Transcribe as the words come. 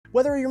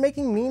Whether you're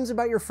making memes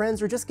about your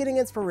friends or just getting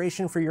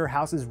inspiration for your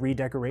house's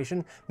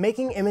redecoration,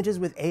 making images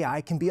with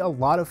AI can be a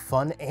lot of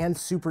fun and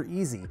super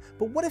easy.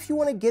 But what if you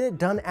want to get it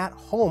done at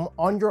home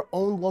on your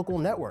own local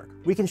network?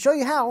 We can show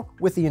you how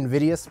with the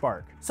NVIDIA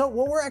Spark. So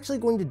what we're actually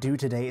going to do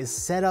today is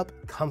set up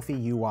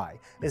ComfyUI.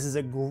 This is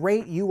a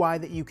great UI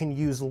that you can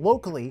use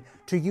locally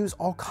to use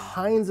all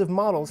kinds of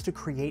models to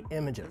create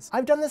images.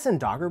 I've done this in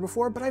Docker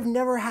before, but I've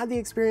never had the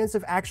experience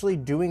of actually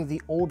doing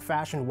the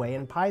old-fashioned way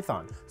in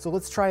Python. So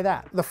let's try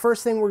that. The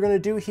first thing we're going to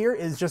do here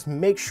is just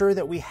make sure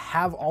that we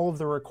have all of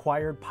the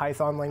required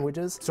Python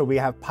languages. So we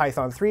have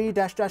Python 3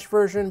 --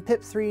 version,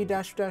 pip 3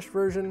 --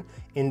 version,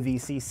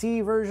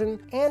 NVCC version,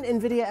 and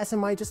NVIDIA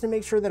SMI just to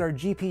make sure that our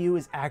GPU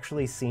is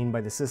actually seen by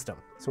the system.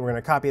 So we're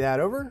going to copy that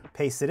over,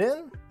 paste it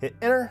in, hit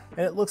enter,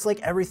 and it looks like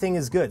everything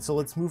is good. So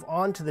let's move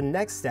on to the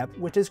next step,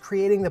 which is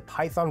creating the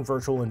Python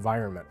virtual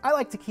environment. I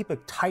like to keep a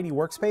tidy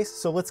workspace,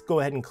 so let's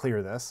go ahead and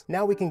clear this.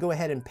 Now we can go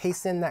ahead and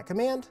paste in that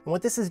command. And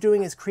what this is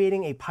doing is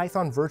creating a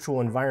Python virtual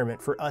environment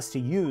for us to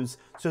use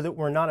so that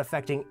we're not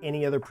affecting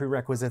any other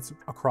prerequisites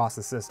across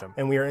the system.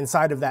 And we are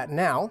inside of that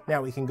now.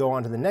 Now we can go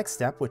on to the next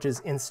step, which is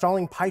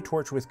installing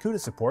PyTorch with CUDA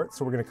support.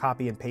 So we're going to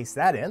copy and paste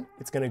that in.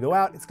 It's going to go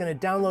out, it's going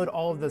to download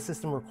all of the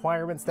system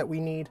requirements that we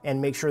need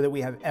and make sure that we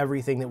have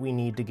everything that we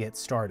need to get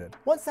started.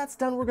 Once that's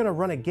done, we're going to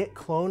run a git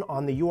clone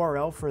on the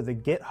URL for the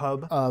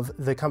GitHub of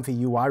the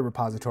ComfyUI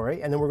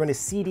repository, and then we're going to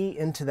cd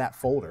into that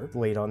folder.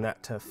 Wait on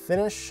that to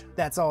finish.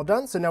 That's all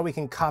done. So now we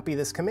can copy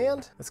this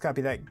command. Let's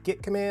copy that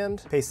git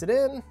command, paste it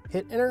in,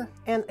 hit enter.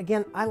 And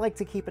again, I like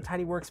to keep a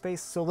tidy workspace,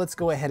 so let's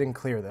go ahead and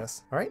clear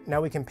this. All right, now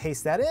we can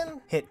paste that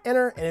in, hit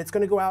enter, and it's going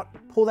to go out,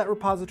 pull that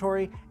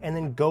repository, and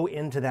then go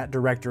into that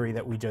directory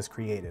that we just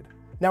created.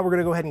 Now we're going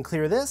to go ahead and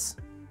clear this.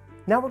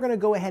 Now we're going to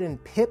go ahead and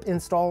pip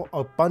install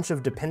a bunch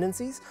of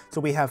dependencies.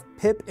 So we have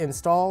pip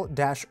install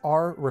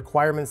 -r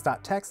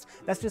requirements.txt.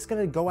 That's just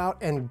going to go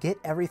out and get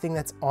everything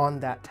that's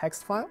on that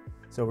text file.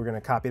 So we're going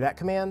to copy that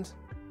command,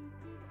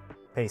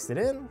 paste it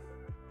in,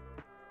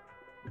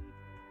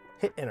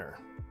 hit enter.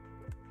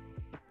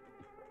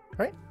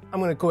 All right, I'm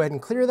going to go ahead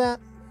and clear that.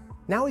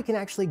 Now we can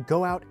actually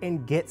go out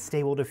and get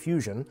Stable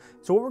Diffusion.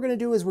 So what we're going to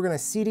do is we're going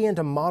to cd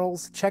into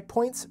models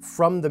checkpoints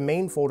from the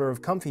main folder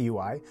of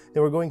ComfyUI.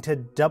 Then we're going to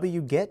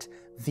wget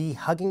the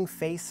Hugging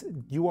Face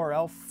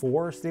URL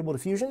for Stable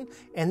Diffusion,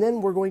 and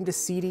then we're going to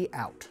cd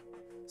out.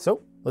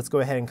 So let's go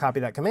ahead and copy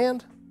that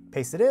command,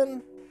 paste it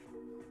in,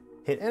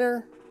 hit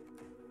enter.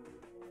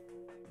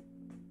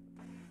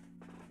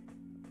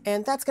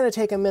 And that's going to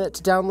take a minute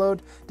to download.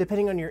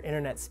 Depending on your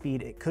internet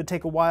speed, it could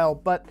take a while,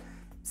 but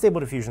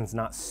Stable Diffusion's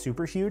not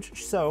super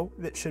huge, so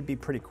it should be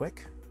pretty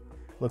quick.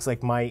 Looks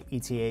like my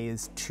ETA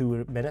is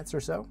 2 minutes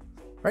or so. All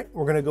right,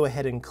 we're going to go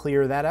ahead and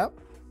clear that out.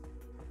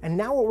 And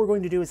now what we're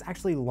going to do is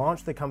actually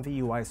launch the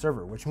ComfyUI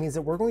server, which means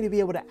that we're going to be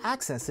able to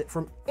access it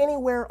from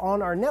anywhere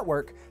on our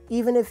network,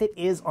 even if it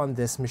is on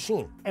this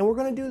machine. And we're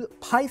going to do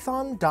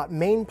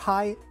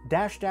python.mainpy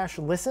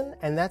 -- listen,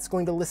 and that's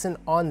going to listen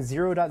on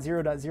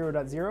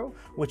 0.0.0.0,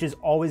 which is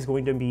always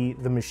going to be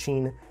the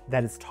machine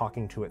that is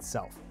talking to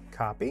itself.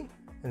 Copy,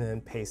 and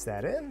then paste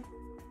that in,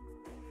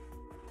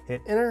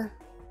 hit enter.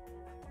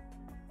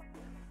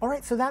 All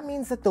right, so that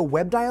means that the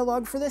web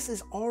dialog for this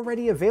is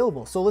already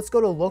available. So let's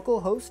go to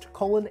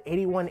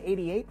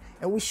localhost:8188,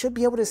 and we should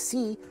be able to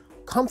see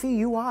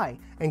ComfyUI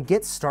and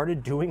get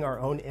started doing our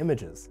own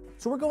images.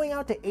 So we're going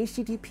out to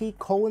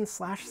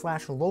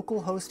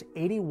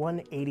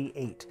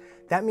http://localhost:8188.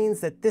 That means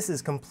that this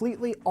is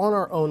completely on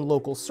our own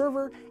local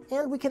server,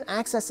 and we can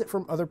access it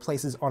from other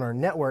places on our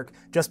network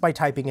just by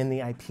typing in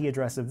the IP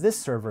address of this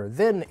server,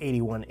 then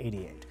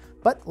 8188.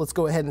 But let's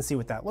go ahead and see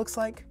what that looks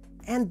like.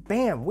 And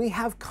bam, we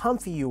have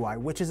ComfyUI,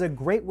 which is a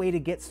great way to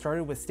get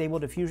started with Stable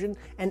Diffusion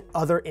and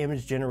other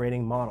image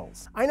generating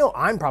models. I know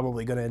I'm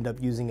probably going to end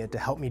up using it to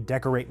help me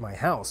decorate my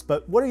house,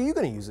 but what are you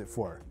going to use it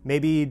for?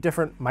 Maybe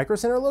different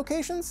microcenter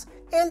locations?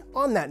 And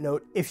on that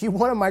note, if you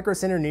want a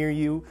microcenter near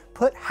you,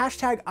 put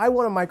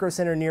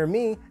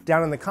 #IWantAMicroCenterNearMe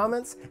down in the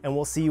comments, and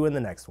we'll see you in the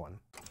next one.